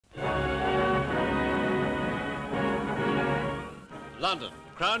London,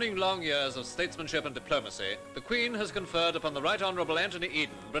 crowning long years of statesmanship and diplomacy, the Queen has conferred upon the Right Honourable Anthony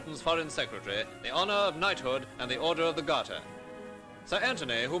Eden, Britain's Foreign Secretary, the honour of knighthood and the Order of the Garter. Sir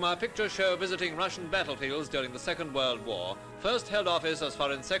Anthony, whom our pictures show visiting Russian battlefields during the Second World War, first held office as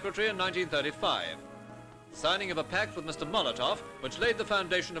Foreign Secretary in 1935. Signing of a pact with Mr Molotov, which laid the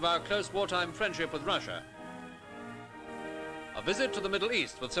foundation of our close wartime friendship with Russia. A visit to the Middle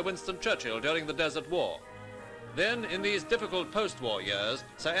East with Sir Winston Churchill during the Desert War. Then, in these difficult post-war years,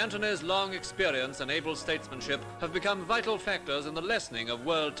 Sir Anthony's long experience and able statesmanship have become vital factors in the lessening of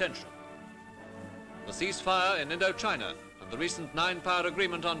world tension. The ceasefire in Indochina and the recent nine-power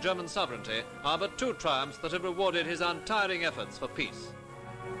agreement on German sovereignty are but two triumphs that have rewarded his untiring efforts for peace.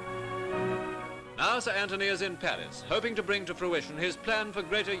 Now Sir Anthony is in Paris, hoping to bring to fruition his plan for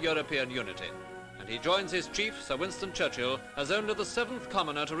greater European unity. And he joins his chief, Sir Winston Churchill, as only the seventh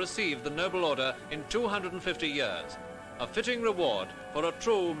commoner to receive the noble order in 250 years. A fitting reward for a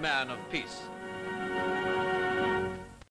true man of peace.